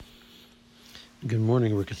Good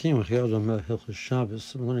morning. We're continuing with Hilchos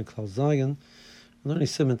Shabbos. We're learning Klal. We're learning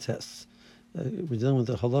Siman tests. We're dealing with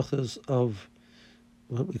the halachas of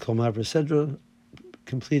what we call Maavir Sedra,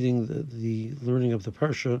 completing the learning of the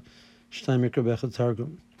parsha Shnai Mikra Bechad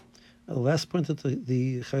Targum. The last point that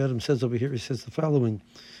the Chayadim says over here, he says the following: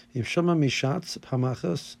 If Shama Mishatz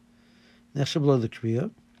Hamachas Nechshav Lo L'Kriya,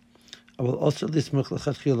 I will also lismuch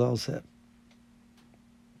lechatchila al zeh.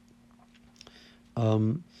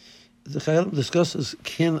 The Chayalim discusses,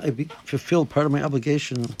 can I fulfill part of my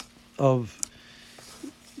obligation of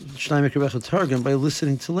Shnai Mikra Bechad Targum by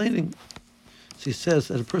listening to learning? So he says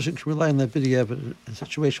that a person can rely on that bidi evid in a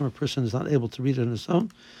situation where a person is not able to read it on his own.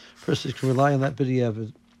 A person can rely on that bidi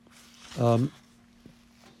evid.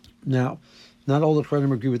 Now, not all the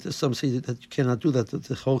Chayalim agree with this. Some say that you cannot do that. That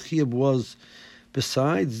the whole chiyuv was,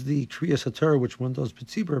 besides the Kriyas HaTorah, which one does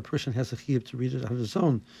b'tzibur, a person has a chiyuv to read it on his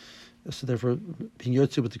own. So therefore, being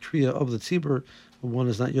yotze with the kriya of the tzibur, one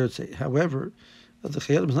is not yotze. However, the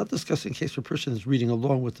Chayalim is not discussing a case where a person is reading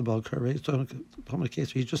along with the Baal Karei. It's talking about a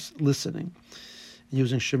case where he's just listening and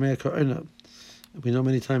using Shemei Ka'ana. We know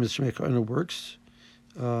many times Shemei Ka'ana works,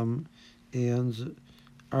 and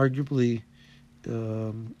arguably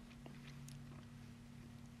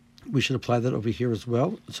we should apply that over here as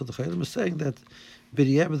well. So the Chayalim is saying that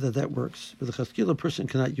b'di'evad that works. But the Chaskila person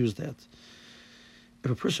cannot use that. If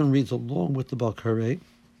a person reads along with the Baal Karei,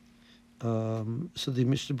 so the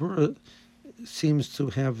Mishnah Berurah seems to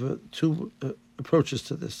have two approaches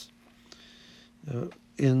to this.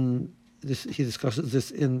 In this, he discusses this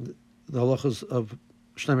in the halachas of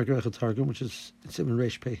Shnai Mikra Bechad Targum, which is in Siman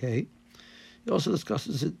Reish Pei Hey. He also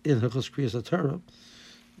discusses it in Hilchos Kriyas HaTorah,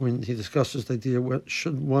 when he discusses the idea: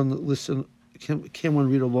 should one listen? Can one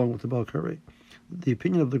read along with the Baal Karei? The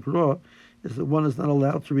opinion of the Gra is that one is not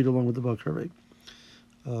allowed to read along with the Baal Karei.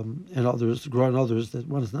 And others, Gra and others, that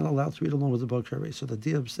one is not allowed to read along with the Baal Karei. So the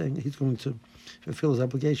idea of saying he's going to fulfill his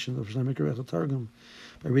obligation of Shnai Mikra Bechad Targum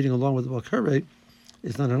by reading along with the Baal Karei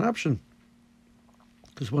is not an option,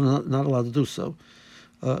 because one is not allowed to do so.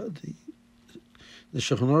 The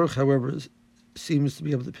Shulchan Aruch, however, seems to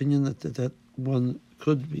be of the opinion that one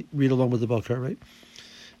could read along with the Baal Karei.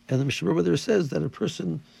 And the Mishnah Berurah there says that a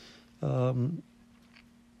person, in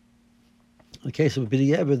the case of a bidi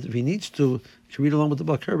evid, if he needs to read along with the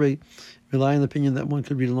Baal Karei, rely on the opinion that one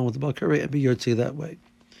could read along with the Baal Karei and be yotze that way.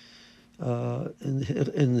 In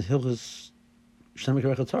Hilchos Shnai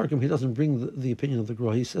Mikra Bechad Targum, he doesn't bring the opinion of the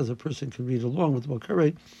Gra. He says a person can read along with the Baal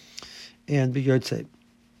Karei and be yotze.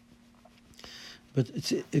 But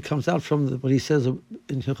it comes out from what he says in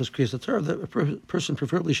Hilchos Kriyas HaTorah that a person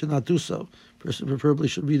preferably should not do so. A person preferably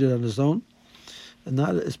should read it on his own, and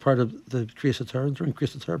not as part of the Kriyas HaTorah. During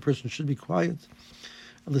Kriyas HaTorah, a person should be quiet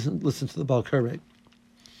and listen to the Baal Karei.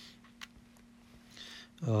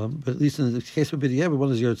 But at least in the case of bidi evid,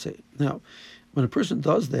 one is yotze. Now, when a person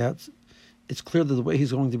does that, it's clear that the way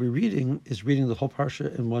he's going to be reading is reading the whole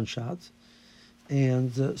parsha in one shot,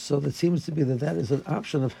 and so it seems to be that is an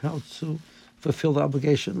option of how to fulfill the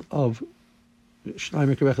obligation of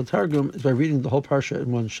Shnai Mikra Bechad Targum is by reading the whole parsha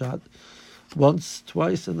in one shot, once,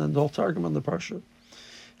 twice, and then the whole Targum on the parsha.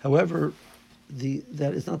 However,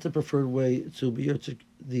 that is not the preferred way to be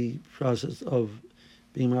the process of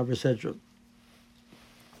being Maavir Sedra.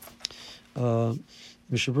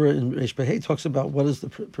 Mishnah Berurah in Reish Pei Hey talks about what is the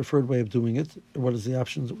preferred way of doing it, or what is the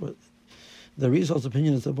options. The Rizal's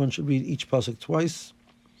opinion is that one should read each pasuk twice,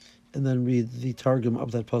 and then read the Targum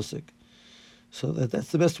of that pasuk. So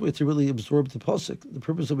that's the best way to really absorb the pasuk. The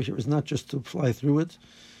purpose over here is not just to fly through it.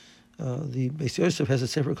 The Beis Yosef has a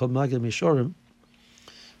sefer called Magid Mishorim,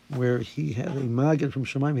 where he had a Magid from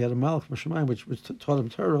Shemaim, he had a Malach from Shemaim, which taught him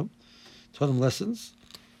Torah, taught him lessons,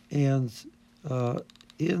 and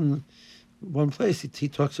in one place he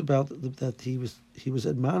talks about that he was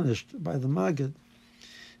admonished by the Magid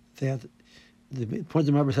that the point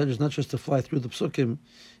of Maavir Sedra is not just to fly through the psukim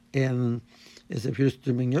and as if you're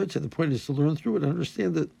doing yotze. The point is to learn through it and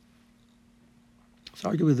understand it. So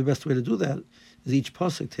arguably the best way to do that is each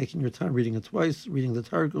pasuk, taking your time, reading it twice, reading the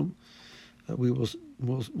Targum.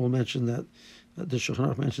 We'll mention that the Shulchan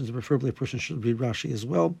Aruch mentions that preferably a person should read Rashi as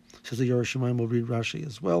well. It says the Yerush Shemaim will read Rashi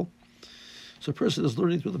as well. So a person is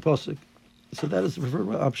learning through the pasuk. So that is the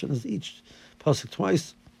preferred option, is each pasuk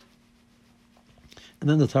twice, and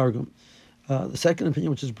then the Targum. The second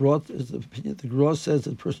opinion, which is brought, is the opinion the Gra says that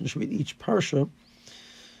the person should read each parsha.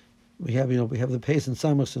 We have the Peis and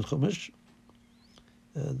Samach and Chumash,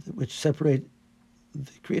 which separate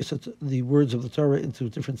the words of the Torah into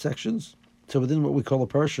different sections. So within what we call a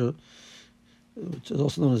parsha, which is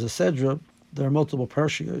also known as a Sedra, there are multiple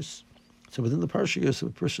parshios. So within the parshios, a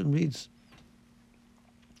person reads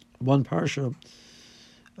one parsha,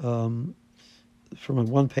 from a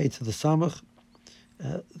one page to the samach,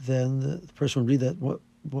 then the person would read that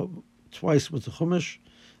twice with the chumash,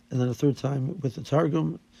 and then a third time with the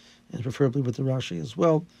targum, and preferably with the Rashi as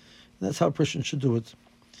well. And that's how a person should do it.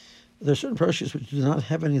 There are certain parshas which do not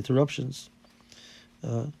have any interruptions.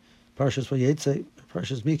 Parshas Vayetze,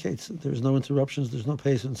 Parshas Miketz, there's no interruptions, there's no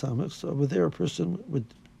pace in samach. So over there, a person would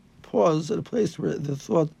pause at a place where the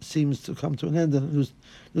thought seems to come to an end and a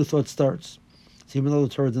new thought starts. So even though the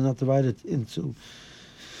Torah did not divide it into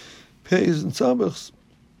pays and samachs,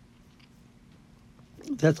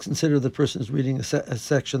 that's considered the person is reading a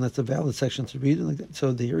section that's a valid section to read. And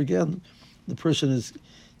so here again, the person is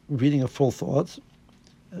reading a full thought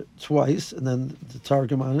twice, and then the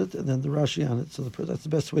targum on it, and then the Rashi on it. So that's the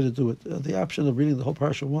best way to do it. The option of reading the whole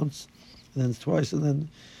parsha once, and then twice, and then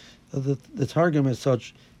the targum as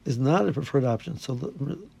such is not a preferred option. So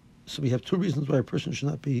we have two reasons why a person should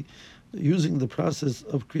not be using the process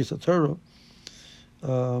of Kriyas Torah.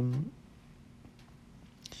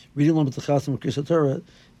 Reading along with the Chasim of Kriyas Torah,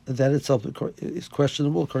 that itself is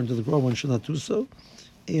questionable. According to the Gra, one should not do so.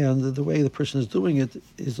 And the way the person is doing it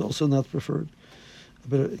is also not preferred.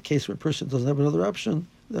 But a case where a person doesn't have another option,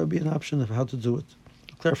 that would be an option of how to do it.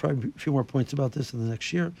 I'll clarify a few more points about this in the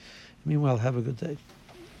next year. Meanwhile, have a good day.